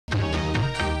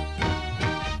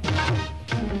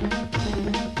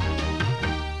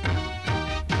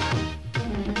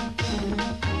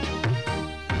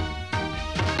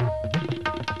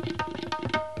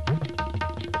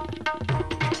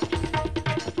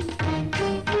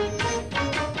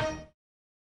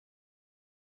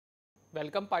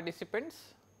Welcome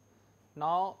participants.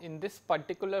 Now in this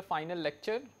particular final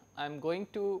lecture I am going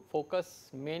to focus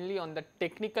mainly on the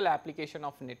technical application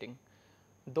of knitting.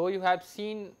 Though you have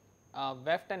seen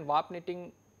weft and warp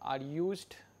knitting are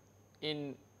used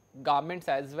in garments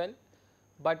as well,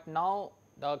 but now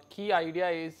the key idea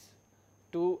is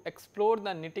to explore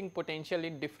the knitting potential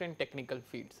in different technical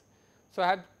fields. So, I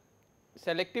have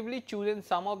selectively chosen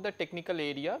some of the technical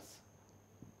areas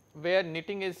where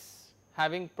knitting is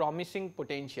having promising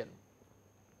potential.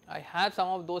 I have some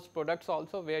of those products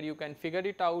also where you can figure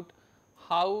it out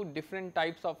how different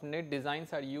types of knit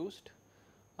designs are used,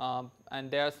 and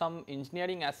there are some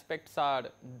engineering aspects are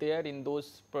there in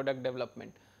those product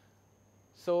development.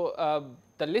 So,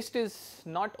 the list is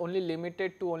not only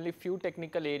limited to only few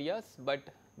technical areas, but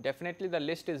definitely the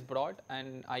list is broad,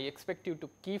 and I expect you to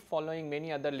keep following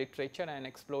many other literature and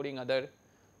exploring other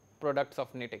products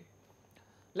of knitting.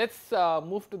 Let us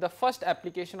move to the first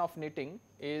application of knitting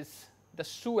is the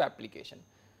shoe application.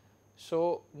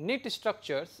 So, knit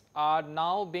structures are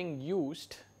now being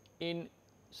used in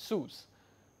shoes.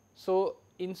 So,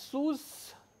 in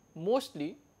shoes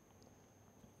mostly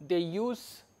they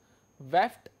use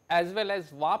weft as well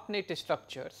as warp knit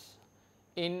structures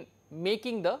in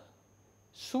making the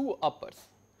shoe uppers,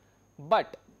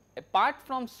 but apart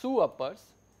from shoe uppers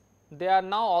they are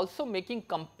now also making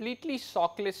completely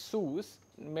sockless shoes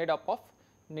made up of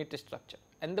knit structure.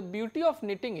 And the beauty of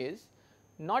knitting is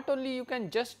not only you can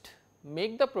just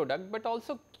make the product, but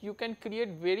also you can create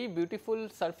very beautiful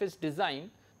surface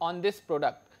design on this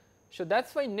product. So, that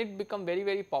is why knit become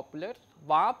very popular.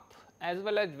 Warp as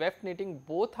well as weft knitting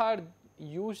both are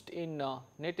used in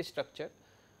knit structure,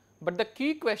 but the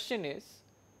key question is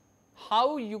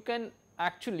how you can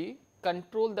actually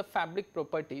control the fabric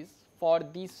properties for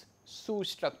these shoe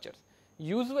structures.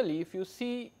 Usually if you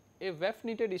see a weft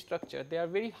knitted structure, they are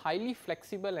very highly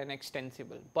flexible and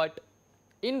extensible, but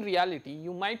in reality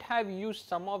you might have used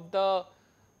some of the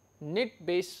knit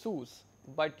based shoes,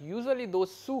 but usually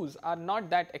those shoes are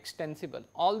not that extensible,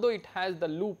 although it has the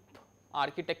loop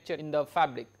architecture in the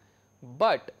fabric.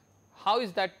 But how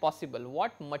is that possible?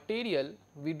 What material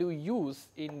we do use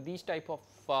in these type of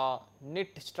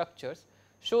knit structures,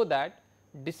 so that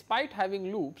despite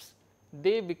having loops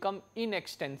they become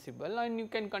inextensible and you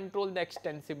can control the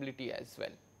extensibility as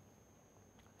well.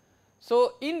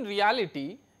 So, in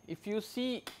reality if you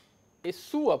see a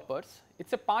shoe uppers, it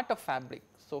is a part of fabric.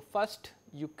 So, first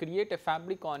you create a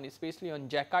fabric on, especially on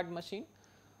jacquard machine,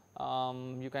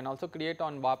 you can also create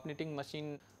on warp knitting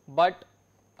machine, but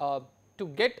to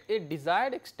get a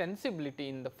desired extensibility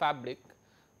in the fabric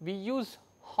we use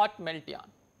hot melt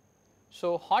yarn.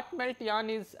 So, hot melt yarn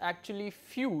is actually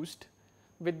fused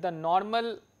with the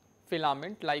normal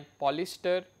filament like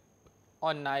polyester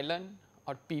or nylon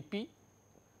or PP.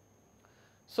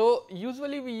 So,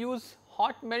 usually we use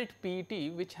hot melt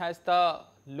PET which has the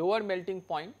lower melting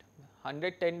point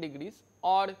 110 degrees,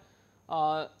 or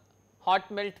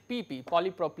hot melt PP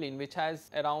polypropylene which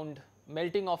has around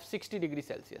melting of 60 degrees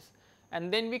Celsius,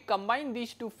 and then we combine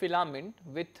these two filament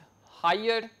with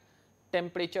higher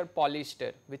temperature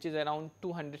polyester which is around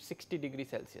 260 degrees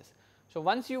Celsius. So,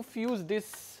 once you fuse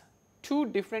this two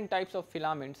different types of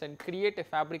filaments and create a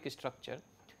fabric structure,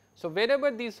 so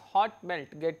wherever these hot melt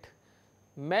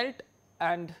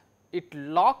and it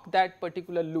lock that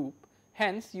particular loop,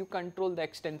 hence you control the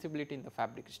extensibility in the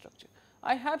fabric structure.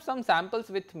 I have some samples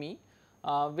with me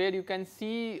where you can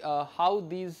see how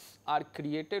these are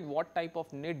created, what type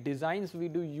of knit designs we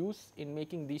do use in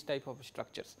making these type of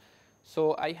structures.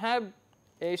 So, I have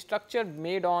a structure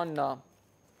made on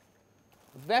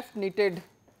weft knitted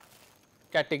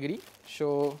category.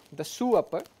 So, the shoe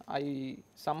upper I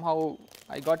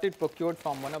got it procured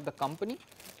from one of the company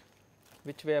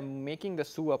which were making the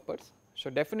shoe uppers. So,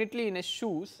 definitely in a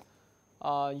shoes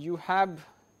you have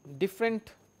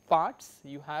different parts,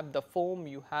 you have the foam,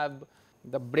 you have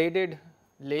the braided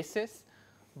laces,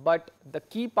 but the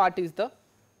key part is the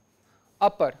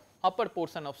upper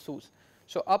portion of shoes.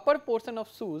 So, upper portion of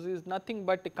shoes is nothing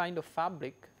but a kind of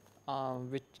fabric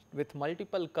with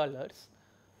multiple colors,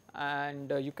 and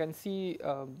you can see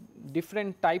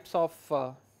different types of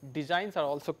designs are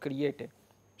also created.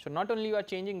 So, not only you are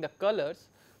changing the colors,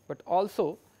 but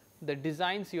also the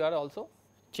designs you are also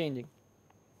changing.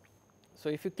 So,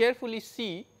 if you carefully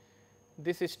see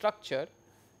this structure,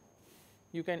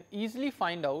 you can easily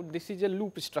find out this is a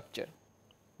loop structure.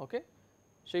 Okay.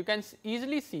 So, you can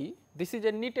easily see this is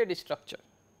a knitted structure.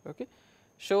 Okay.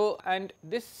 So, and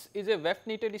this is a weft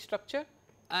knitted structure,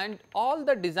 and all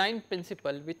the design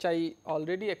principle which I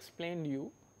already explained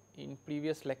you in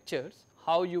previous lectures,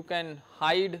 how you can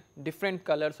hide different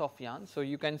colors of yarn. So,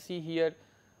 you can see here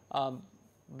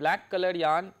black color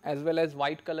yarn as well as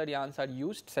white color yarns are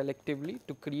used selectively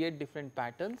to create different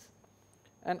patterns,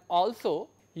 and also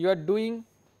you are doing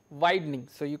widening.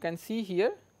 So, you can see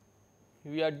here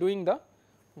we are doing the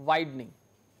widening.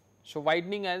 So,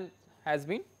 widening has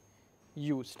been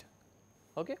used,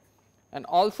 okay. And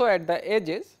also at the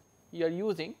edges you are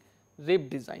using rib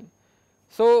design.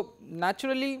 So,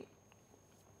 naturally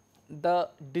the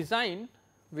design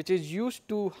which is used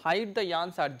to hide the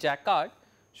yarns are jacquard.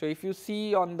 So, if you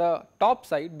see on the top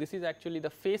side, this is actually the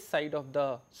face side of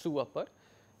the shoe upper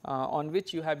on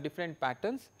which you have different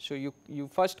patterns. So, you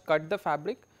first cut the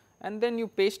fabric and then you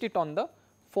paste it on the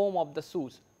foam of the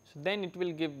shoes. So, then it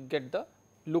will get the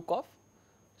look of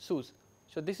shoes.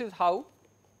 So, this is how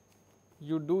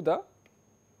you do the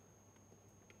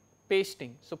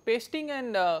pasting. So, pasting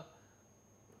and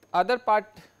other part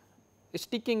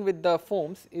sticking with the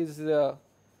foams is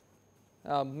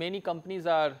many companies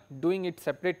are doing it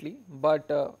separately,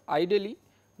 but ideally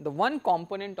the one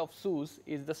component of shoes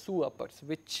is the shoe uppers,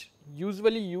 which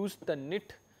usually use the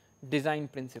knit design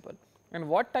principle. And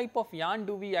what type of yarn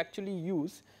do we actually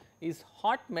use is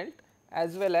hot melt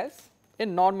as well as a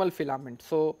normal filament.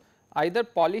 So, either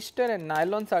polyester and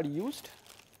nylons are used.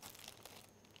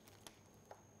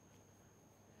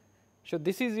 So,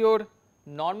 this is your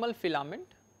normal filament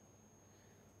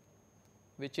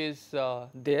which is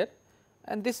there,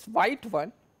 and this white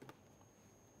one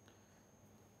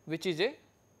which is a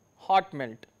hot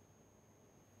melt,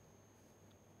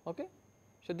 okay.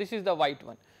 So, this is the white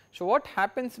one. So, what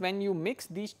happens when you mix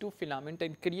these two filament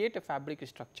and create a fabric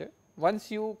structure,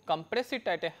 once you compress it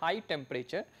at a high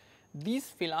temperature, these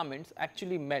filaments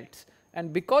actually melts,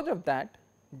 and because of that,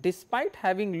 despite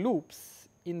having loops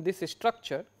in this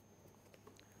structure,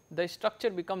 the structure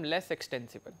become less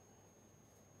extensible,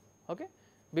 okay,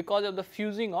 because of the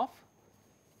fusing of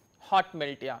hot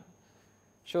melt yarn.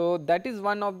 So, that is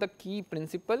one of the key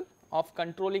principle of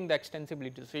controlling the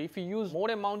extensibility. So, if you use more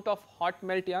amount of hot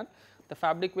melt yarn, the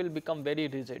fabric will become very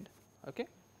rigid, okay.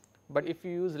 But if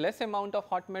you use less amount of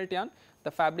hot melt yarn,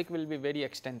 the fabric will be very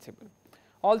extensible.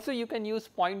 Also, you can use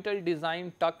pointel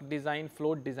design, tuck design,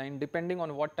 float design, depending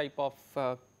on what type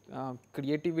of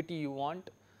creativity you want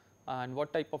and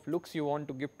what type of looks you want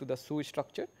to give to the shoe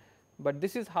structure. But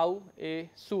this is how a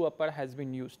shoe upper has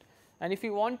been used. And if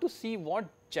you want to see what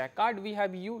jacquard we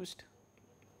have used,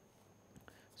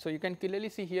 so you can clearly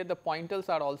see here the pointels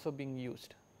are also being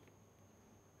used.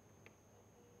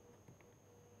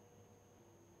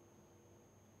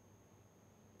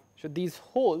 So, these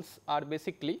holes are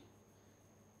basically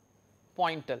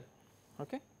pointel,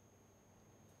 okay.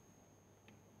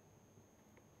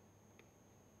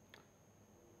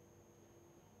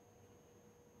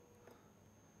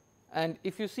 And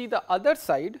if you see the other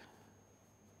side,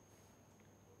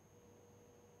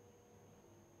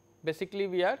 basically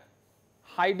we are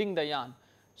hiding the yarn.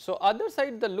 So, other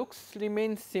side the looks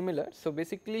remain similar. So,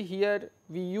 basically here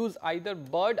we use either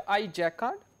bird eye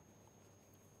jacquard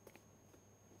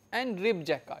and rib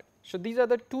jacquard. So, these are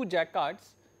the two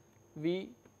jacquards we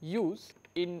use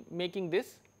in making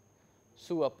this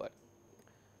shoe upper.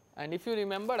 And if you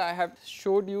remember, I have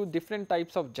showed you different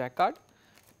types of jacquard: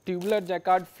 tubular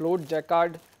jacquard, float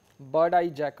jacquard, bird eye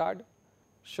jacquard.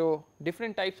 So,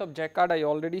 different types of jacquard I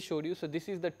already showed you. So, this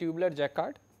is the tubular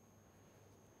jacquard,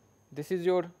 this is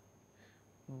your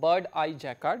bird eye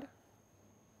jacquard,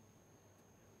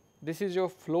 this is your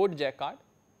float jacquard.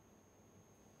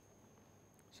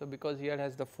 So, because here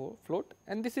has the float,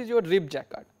 and this is your rib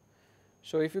jacquard.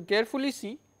 So, if you carefully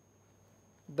see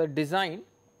the design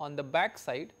on the back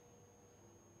side,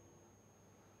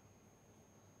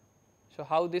 so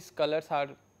how these colors are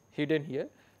hidden here.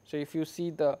 So, if you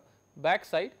see the back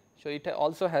side, so it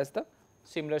also has the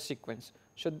similar sequence.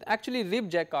 So, actually rib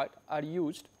jacquard are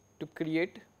used to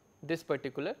create this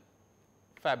particular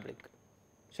fabric.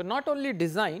 So, not only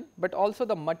design, but also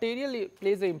the material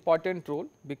plays an important role,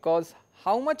 because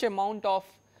how much amount of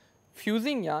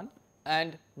fusing yarn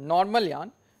and normal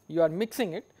yarn you are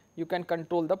mixing it, you can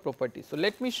control the property. So,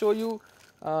 let me show you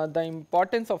the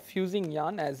importance of fusing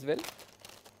yarn as well.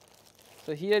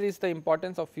 So, here is the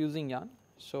importance of fusing yarn.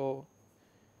 So,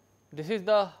 this is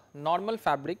the normal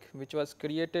fabric which was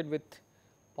created with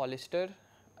polyester,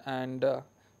 and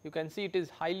you can see it is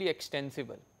highly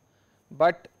extensible,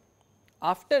 but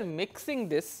after mixing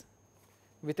this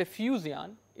with a fuse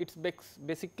yarn, it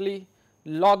basically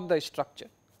lock the structure,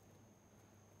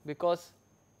 because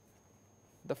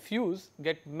the fuse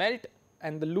get melt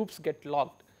and the loops get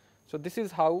locked. So, this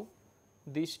is how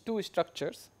these two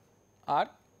structures are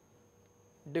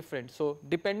different. So,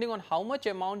 depending on how much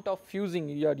amount of fusing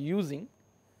you are using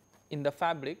in the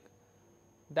fabric,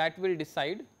 that will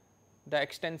decide the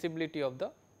extensibility of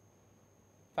the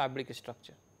fabric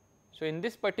structure. So, in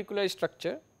this particular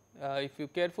structure, if you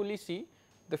carefully see,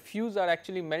 the fuse are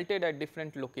actually melted at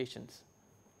different locations,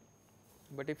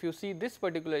 but if you see this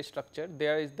particular structure,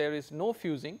 there is no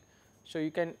fusing. So,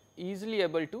 you can easily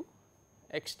able to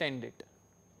extend it.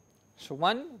 So,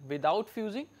 one without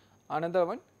fusing, another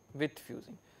one with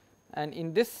fusing, and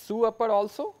in this shoe upper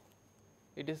also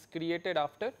it is created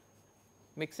after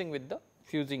mixing with the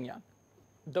fusing yarn.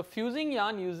 The fusing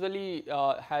yarn usually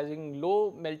having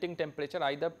low melting temperature,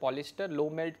 either polyester, low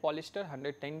melt polyester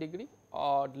 110 degree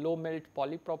or low melt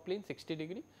polypropylene 60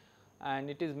 degree, and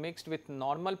it is mixed with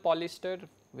normal polyester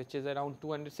which is around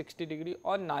 260 degree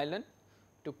or nylon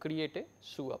to create a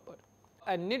shoe upper.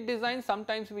 And knit design,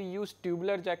 sometimes we use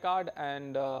tubular jacquard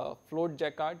and float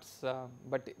jacquards,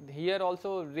 but here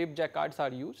also rib jacquards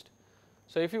are used.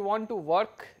 So, if you want to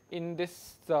work in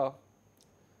this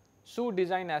shoe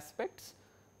design aspects,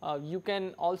 you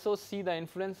can also see the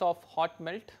influence of hot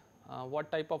melt,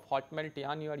 what type of hot melt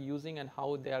yarn you are using and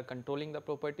how they are controlling the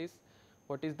properties,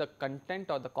 what is the content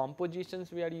or the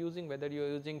compositions we are using, whether you are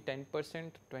using 10%,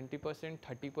 20%,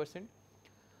 30%.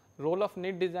 Role of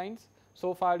knit designs,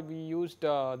 so far we used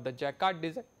the jacquard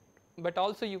design, but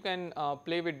also you can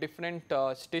play with different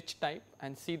stitch type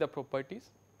and see the properties.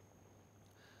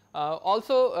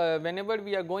 Also whenever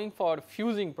we are going for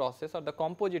fusing process or the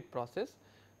composite process,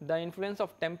 the influence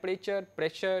of temperature,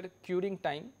 pressure, curing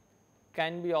time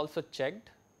can be also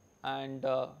checked, and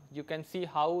you can see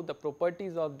how the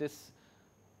properties of this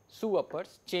shoe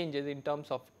uppers changes in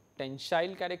terms of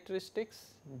tensile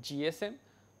characteristics, GSM,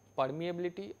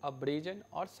 permeability, abrasion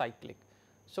or cyclic.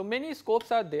 So, many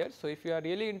scopes are there. So, if you are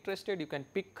really interested, you can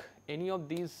pick any of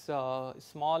these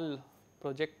small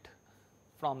project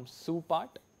from shoe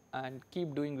part and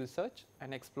keep doing research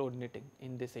and explore knitting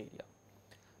in this area.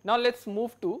 Now, let us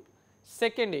move to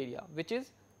second area, which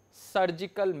is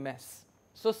surgical mesh.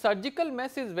 So, surgical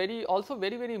mesh is also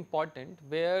very important,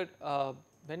 where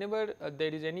whenever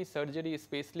there is any surgery,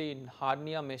 especially in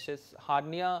hernia meshes.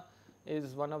 Hernia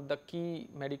is one of the key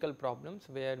medical problems,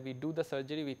 where we do the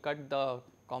surgery, we cut the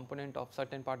component of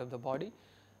certain part of the body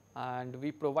and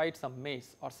we provide some mesh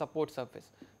or support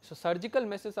surface. So, surgical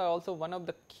meshes are also one of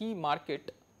the key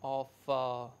market of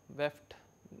weft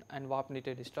and warp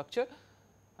knitted structure,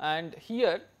 and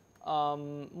here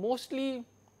mostly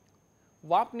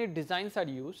warp knit designs are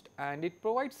used, and it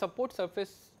provides support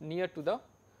surface near to the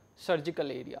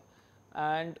surgical area.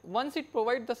 And once it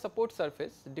provides the support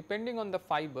surface, depending on the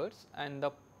fibers and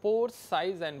the pore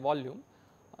size and volume,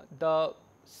 the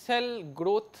cell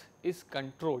growth is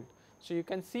controlled. So, you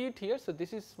can see it here. So,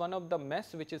 this is one of the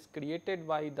mesh which is created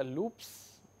by the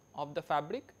loops of the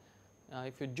fabric.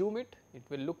 If you zoom it, it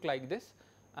will look like this,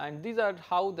 and these are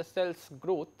how the cells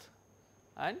growth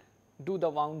and do the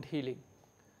wound healing.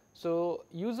 So,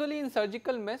 usually in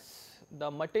surgical mesh, the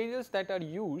materials that are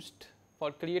used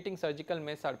for creating surgical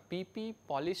mesh are PP,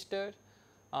 polyester,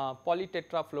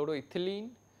 polytetrafluoroethylene,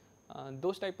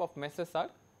 those type of meshes are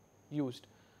used.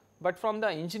 But from the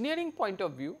engineering point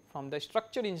of view, from the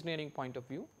structure engineering point of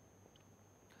view,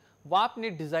 warp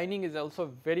knit designing is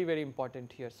also very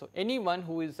important here. So, anyone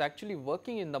who is actually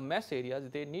working in the mesh areas,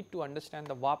 they need to understand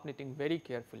the warp knitting very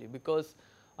carefully, because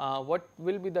what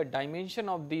will be the dimension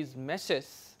of these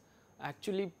meshes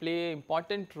actually play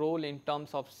important role in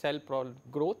terms of cell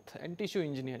growth and tissue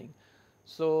engineering.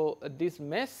 So, this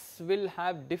mesh will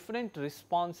have different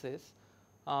responses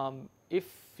if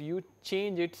you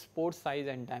change its pore size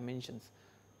and dimensions.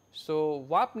 So,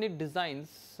 warp knit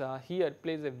designs here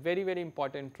plays a very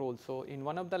important role. So, in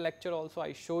one of the lecture also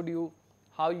I showed you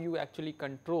how you actually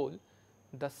control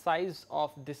the size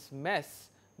of this mesh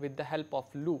with the help of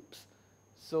loops.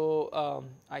 So,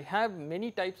 I have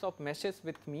many types of meshes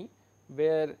with me,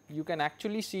 where you can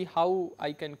actually see how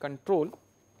I can control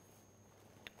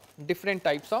different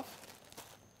types of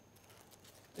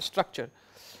structure.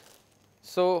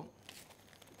 So,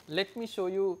 let me show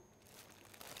you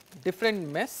different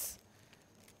mesh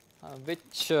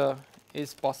which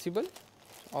is possible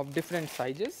of different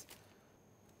sizes.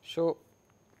 So,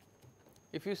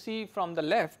 if you see from the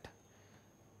left,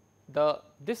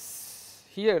 this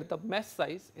here the mesh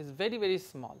size is very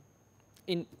small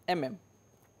in mm.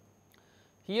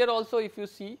 Here also if you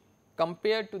see,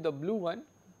 compared to the blue one,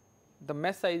 the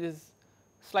mesh size is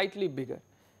slightly bigger.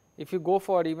 If you go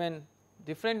for even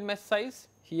different mesh size,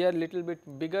 here little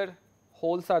bit bigger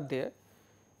holes are there.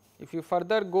 If you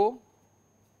further go,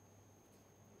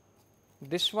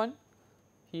 this one,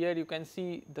 here you can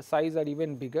see the size are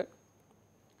even bigger,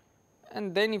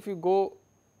 and then if you go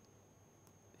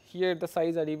here, the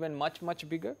size are even much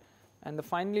bigger, and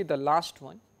finally the last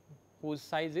one whose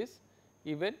size is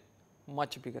even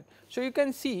much bigger. So, you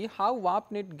can see how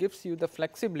warp knit gives you the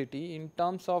flexibility in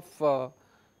terms of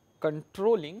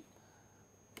controlling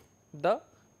the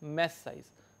mesh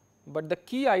size, but the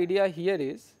key idea here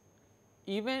is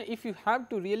even if you have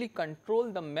to really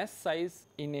control the mesh size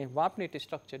in a warp knit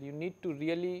structure, you need to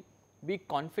really be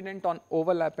confident on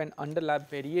overlap and underlap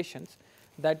variations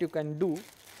that you can do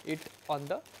it on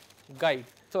the guide.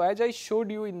 So, as I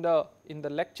showed you in the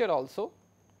lecture also,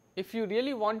 if you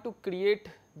really want to create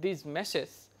these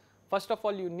meshes, first of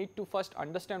all you need to first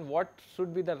understand what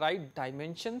should be the right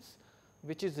dimensions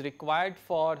which is required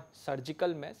for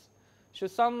surgical mesh. So,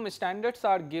 some standards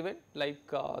are given like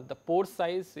the pore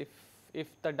size, if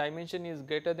the dimension is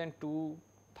greater than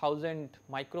 2000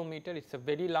 micrometer, it is a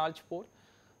very large pore,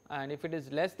 and if it is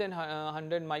less than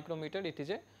 100 micrometer, it is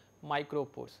a micro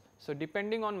pores. So,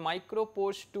 depending on micro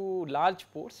pores to large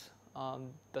pores,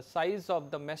 the size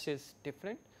of the mesh is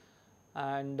different,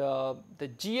 and the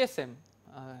GSM,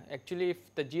 actually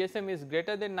if the GSM is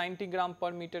greater than 90 gram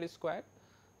per meter square,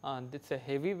 this is a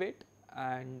heavy weight,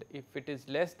 and if it is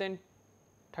less than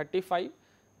 35,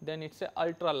 then it is a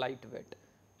ultra light weight.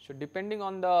 So, depending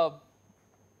on the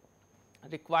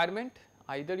requirement,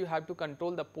 either you have to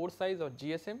control the pore size or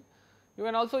GSM. You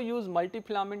can also use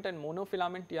multi-filament and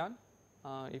monofilament yarn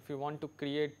if you want to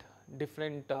create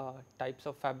different types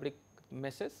of fabric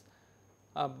meshes.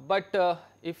 But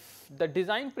if the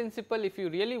design principle, if you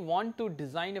really want to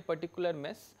design a particular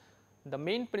mesh, the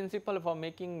main principle for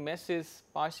making mesh is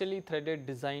partially threaded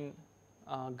design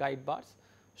guide bars.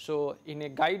 So, in a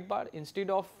guide bar, instead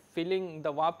of filling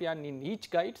the warp yarn in each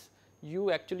guides,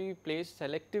 you actually place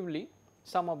selectively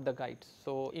some of the guides.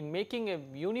 So, in making a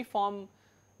uniform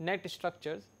net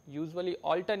structures, usually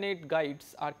alternate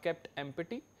guides are kept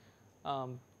empty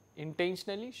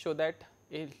intentionally, so that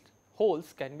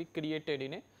holes can be created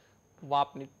in a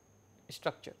warp knit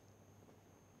structure.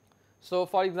 So,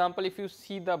 for example, if you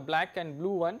see the black and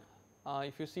blue one,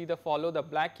 if you see the follow the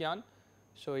black yarn,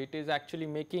 so it is actually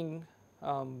making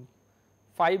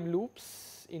 5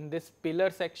 loops in this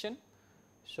pillar section.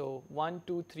 So, 1,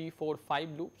 2, 3, 4, 5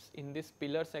 loops in this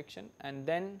pillar section, and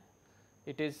then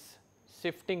it is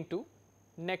shifting to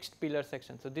next pillar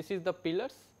section. So, this is the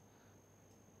pillars,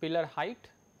 pillar height,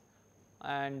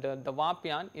 and the warp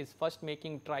yarn is first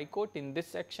making tricoat in this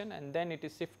section, and then it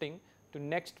is shifting to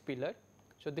next pillar.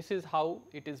 So, this is how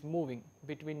it is moving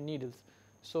between needles.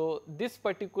 So, this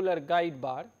particular guide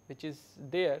bar which is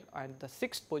there at the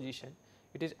 6th position,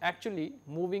 it is actually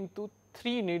moving to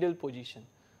 3 needle position.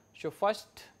 So, first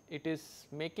it is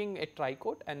making a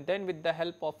tricoat, and then with the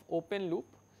help of open loop,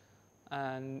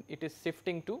 and it is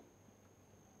shifting to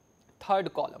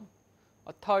 3rd column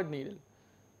or 3rd needle,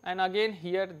 and again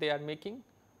here they are making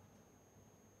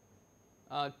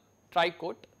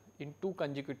tricoat in 2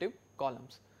 consecutive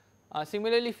columns.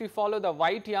 Similarly, if you follow the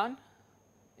white yarn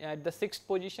at the 6th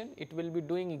position, it will be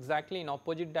doing exactly in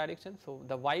opposite direction. So,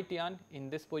 the white yarn in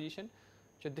this position.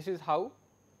 So, this is how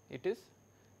it is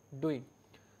doing.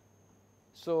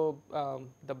 So,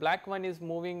 the black one is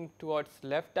moving towards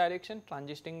left direction,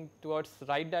 transitioning towards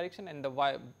right direction, and the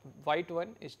white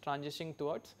one is transitioning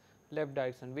towards left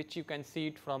direction, which you can see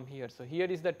it from here. So, here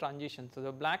is the transition. So,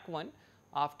 the black one,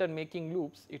 after making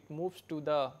loops, it moves to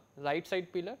the right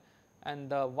side pillar,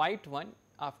 and the white one,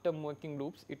 after making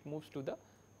loops, it moves to the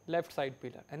left side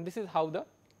pillar, and this is how the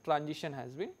transition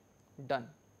has been done.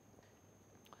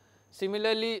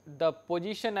 Similarly, the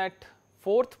position at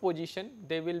 4th position,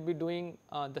 they will be doing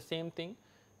the same thing,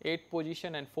 8th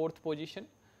position and 4th position.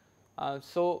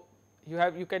 So,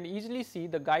 you can easily see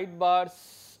the guide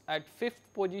bars at 5th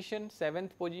position,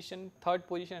 7th position, 3rd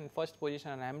position and 1st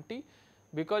position are empty.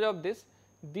 Because of this,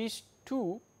 these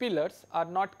 2 pillars are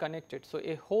not connected. So,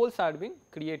 a holes are being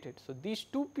created. So, these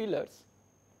 2 pillars,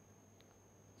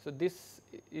 so this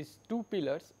is 2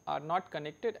 pillars are not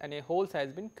connected, and a holes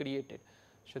has been created.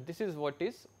 So, this is what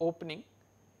is opening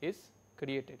is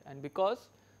created, and because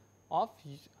of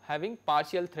having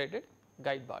partial threaded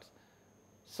guide bars.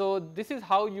 So, this is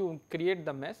how you create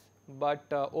the mesh, but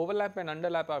overlap and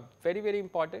underlap are very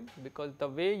important, because the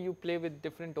way you play with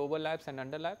different overlaps and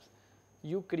underlaps,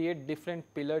 you create different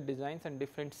pillar designs and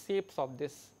different shapes of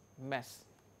this mesh.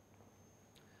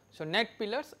 So, net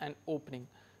pillars and opening.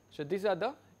 So, these are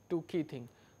the 2 key things.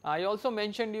 I also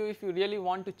mentioned you, if you really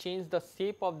want to change the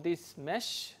shape of this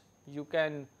mesh, you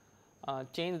can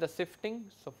change the shifting.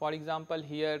 So, for example,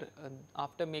 here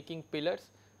after making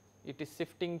pillars, it is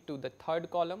shifting to the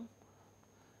 3rd column,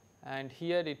 and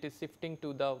here it is shifting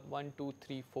to the 1, 2,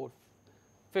 3, 4,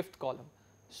 5th column.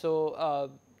 So,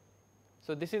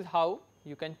 so this is how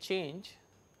you can change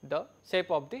the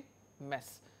shape of the mesh.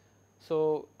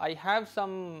 So, I have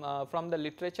some from the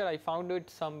literature, I found it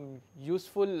some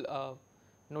useful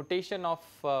notation of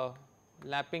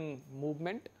lapping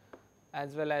movement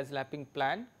as well as lapping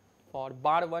plan for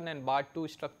bar 1 and bar 2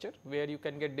 structure, where you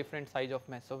can get different size of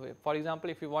mesh. So, for example,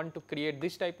 if you want to create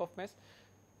this type of mesh,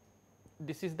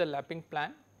 this is the lapping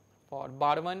plan for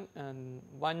bar 1 and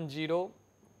 1 0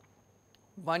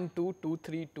 1 2 2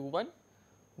 3 2 1,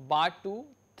 bar 2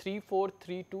 3 4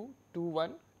 3 2 2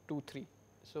 1 2 3.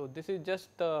 So, this is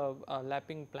just the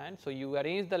lapping plan. So, you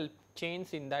arrange the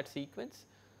chains in that sequence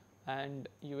and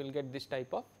you will get this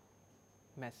type of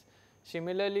mesh.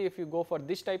 Similarly, if you go for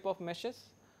this type of meshes,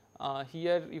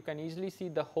 here you can easily see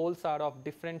the holes are of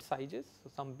different sizes. So,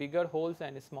 some bigger holes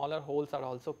and smaller holes are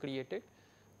also created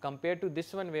compared to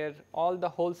this one where all the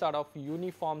holes are of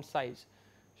uniform size.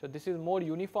 So, this is more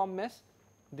uniform mesh,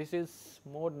 this is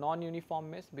more non-uniform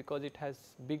mesh because it has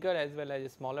bigger as well as a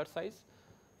smaller size.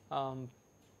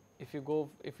 If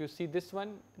you see this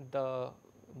one, the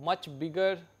much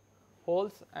bigger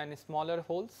holes and smaller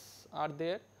holes are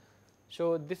there.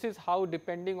 So, this is how,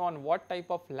 depending on what type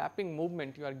of lapping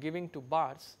movement you are giving to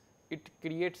bars, it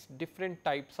creates different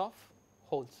types of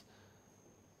holes.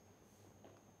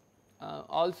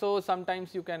 Also,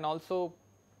 sometimes you can also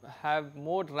have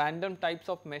more random types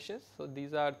of meshes. So,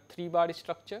 these are 3 bar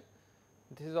structure,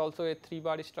 this is also a 3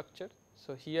 bar structure.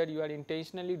 So, here you are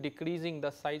intentionally decreasing the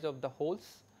size of the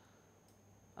holes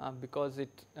because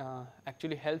it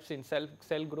actually helps in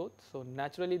cell growth. So,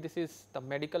 naturally this is the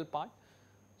medical part.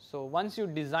 So, once you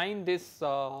design this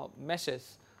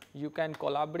meshes, you can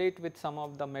collaborate with some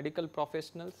of the medical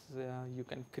professionals, you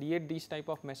can create these type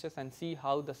of meshes and see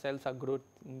how the cells are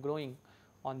growing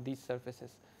on these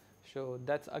surfaces. So,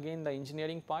 that is again the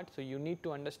engineering part. So, you need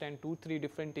to understand 2-3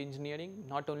 different engineering,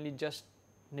 not only just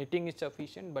knitting is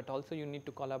sufficient, but also you need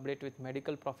to collaborate with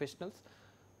medical professionals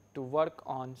to work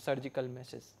on surgical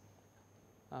meshes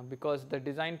because the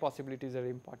design possibilities are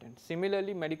important.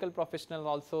 Similarly, medical professionals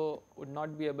also would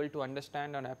not be able to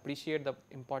understand and appreciate the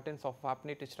importance of warp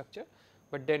knit structure,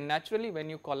 but then naturally when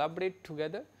you collaborate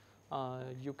together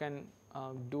you can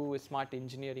do smart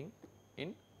engineering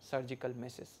in surgical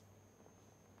meshes.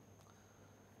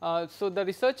 So, the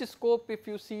research scope, if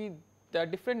you see, there are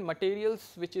different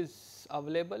materials which is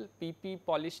available, PP,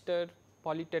 polyester,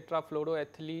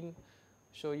 polytetrafluoroethylene.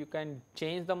 So, you can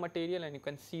change the material and you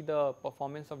can see the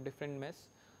performance of different mesh.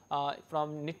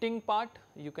 From knitting part,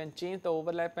 you can change the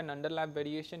overlap and underlap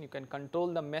variation, you can control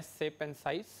the mesh shape and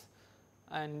size,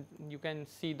 and you can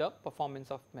see the performance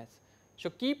of mesh. So,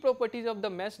 key properties of the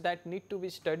mesh that need to be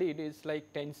studied is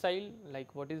like tensile,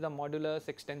 like what is the modulus,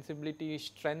 extensibility,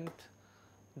 strength,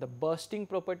 the bursting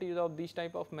properties of these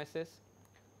type of meshes,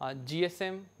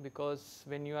 GSM, because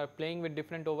when you are playing with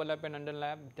different overlap and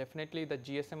underlap, definitely the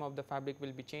GSM of the fabric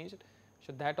will be changed.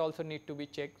 So, that also need to be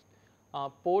checked.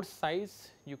 Pore size,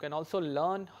 you can also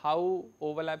learn how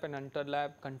overlap and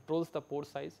underlap controls the pore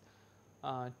size,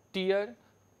 tear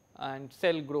and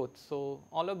cell growth. So,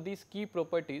 all of these key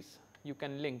properties you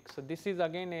can link. So, this is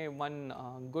again a one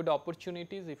good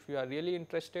opportunities if you are really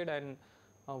interested and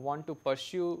want to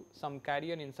pursue some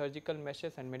career in surgical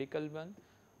meshes and medical one,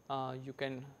 you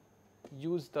can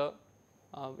use the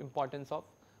importance of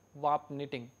warp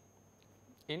knitting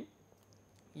in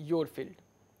your field.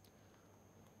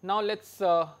 Now, let us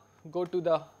go to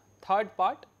the third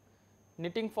part,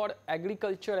 knitting for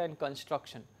agriculture and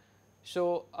construction.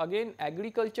 So, again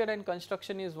agriculture and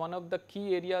construction is one of the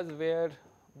key areas where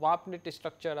warp knit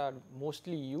structure are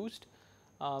mostly used.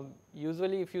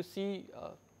 Usually if you see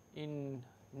in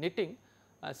knitting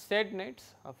shed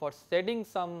nets, for shedding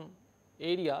some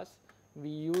areas we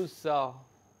use a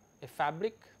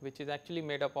fabric which is actually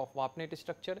made up of warp knit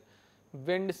structure,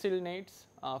 wind sill nets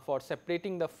for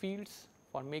separating the fields,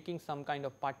 for making some kind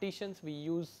of partitions we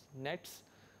use nets,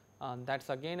 that is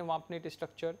again a warp knit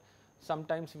structure.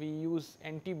 Sometimes we use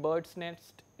anti-birds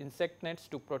nets, insect nets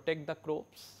to protect the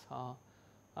crops,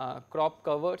 crop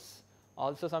covers,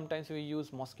 also sometimes we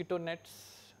use mosquito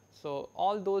nets. So,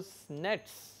 all those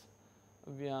nets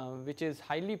which is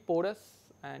highly porous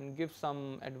and gives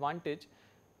some advantage,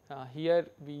 here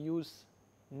we use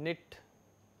knit,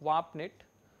 warp knit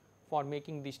for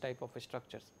making these type of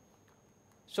structures.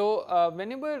 So,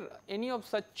 whenever any of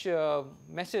such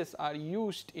meshes are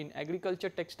used in agriculture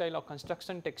textile or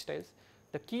construction textiles,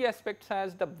 the key aspects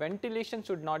as the ventilation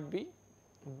should not be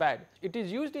bad. It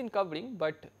is used in covering,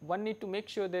 but one need to make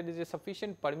sure there is a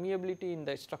sufficient permeability in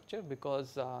the structure,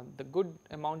 because the good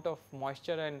amount of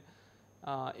moisture and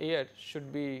air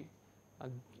should be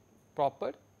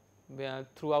proper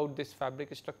throughout this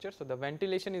fabric structure. So, the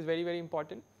ventilation is very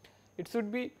important. It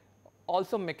should be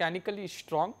also mechanically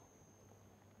strong.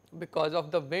 because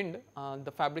of the wind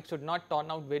the fabric should not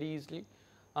turn out very easily.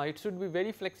 It should be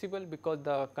very flexible because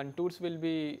the contours will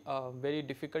be very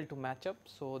difficult to match up.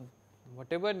 So,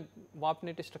 whatever warp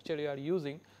knit structure you are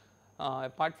using,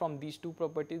 apart from these two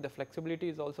properties, the flexibility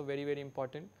is also very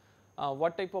important.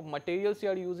 What type of materials you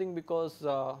are using, because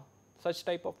such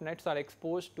type of nets are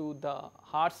exposed to the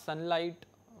harsh sunlight,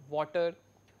 water,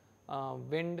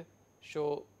 wind.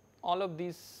 So, all of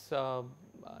these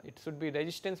it should be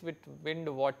resistance with wind,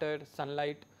 water,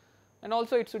 sunlight, and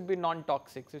also it should be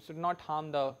non-toxic, so it should not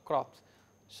harm the crops.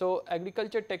 So,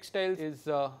 agriculture textiles is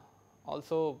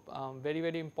also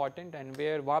very important, and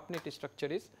where warp knit structure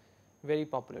is very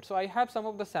popular. So, I have some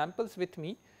of the samples with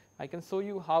me. I can show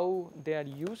you how they are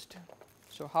used.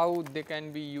 So, how they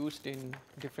can be used in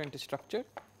different structure.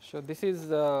 So, this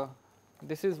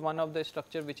is one of the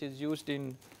structure which is used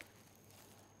in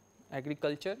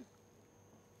agriculture.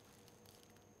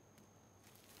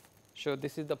 So,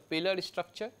 this is the pillar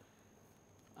structure,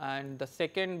 and the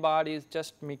second bar is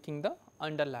just making the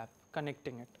underlap,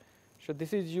 connecting it. So,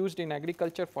 this is used in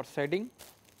agriculture for shedding.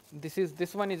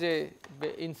 This one is a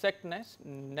insect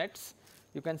nets.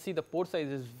 You can see the pore size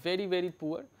is very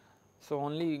poor. So,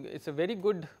 only it is a very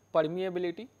good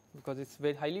permeability because it is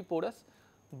very highly porous,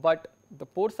 but the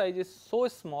pore size is so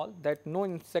small that no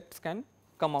insects can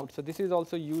come out. So, this is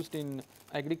also used in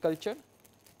agriculture.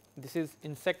 This is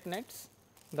insect nets.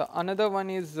 The another one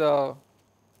is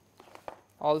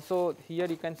also here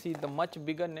you can see the much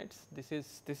bigger nets. This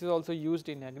is also used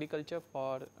in agriculture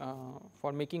for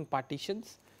making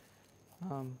partitions,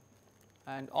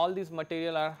 and all these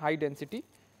material are high density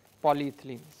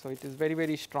polyethylene. So, it is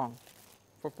very strong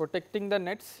for protecting the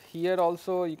nets. Here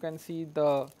also you can see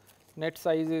the net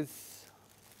size is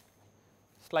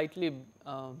slightly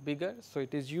bigger. So,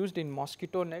 it is used in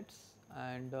mosquito nets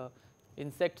and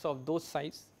insects of those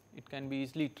size, it can be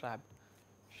easily trapped.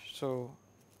 So,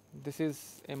 this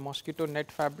is a mosquito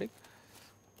net fabric.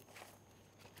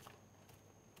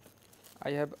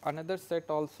 I have another set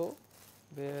also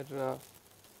where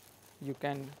you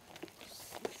can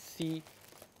see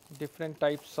different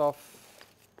types of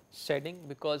shedding,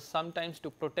 because sometimes to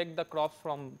protect the crops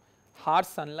from harsh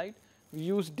sunlight we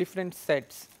use different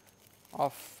sets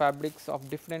of fabrics of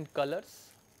different colors.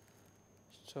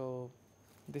 So,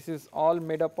 this is all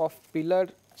made up of pillar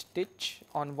stitch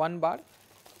on one bar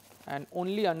and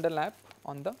only underlap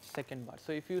on the second bar.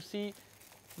 So, if you see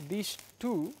these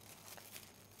two,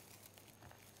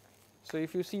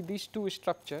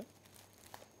 structure,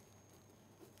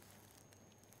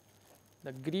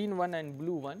 the green one and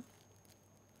blue one.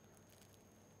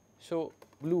 So,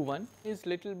 blue one is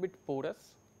little bit porous,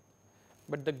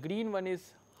 but the green one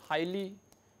is highly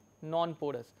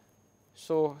non-porous.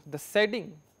 So, the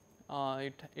shedding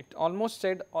it almost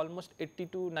shed almost 80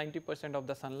 to 90% of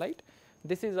the sunlight.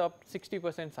 This is up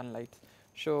 60% sunlight.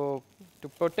 So, to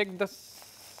protect the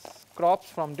crops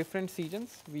from different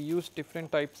seasons, we use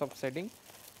different types of shedding.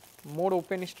 More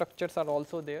open structures are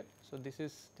also there. So, this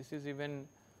is even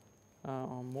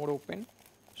more open.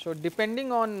 So,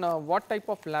 depending on what type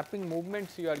of lapping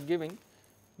movements you are giving,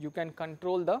 you can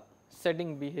control the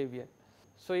shedding behavior.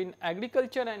 So, in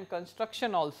agriculture and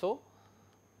construction also,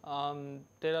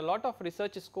 there are a lot of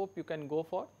research scope you can go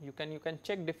for. You can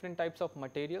check different types of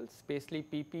materials, especially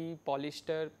PP,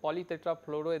 polyester,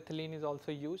 polytetrafluoroethylene is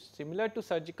also used. Similar to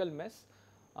surgical mesh,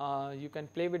 you can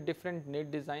play with different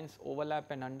knit designs, overlap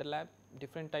and underlap,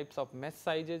 different types of mesh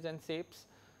sizes and shapes.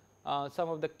 Some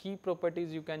of the key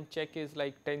properties you can check is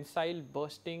like tensile,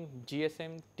 bursting,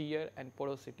 GSM, tear and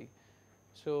porosity.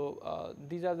 So,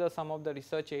 these are some of the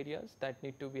research areas that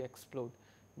need to be explored,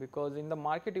 because in the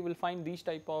market you will find these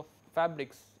type of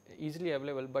fabrics easily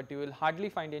available, but you will hardly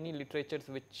find any literatures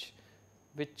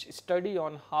which study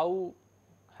on how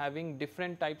having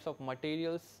different types of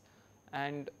materials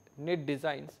and knit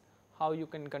designs, how you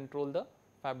can control the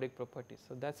fabric properties.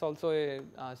 So, that is also a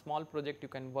small project you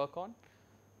can work on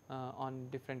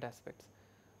different aspects.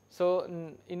 So,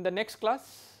 in the next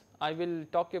class I will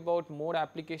talk about more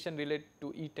application related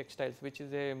to E-Textiles, which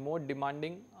is a more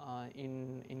demanding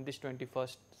in this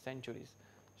 21st centuries.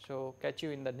 So, catch you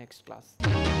in the next class.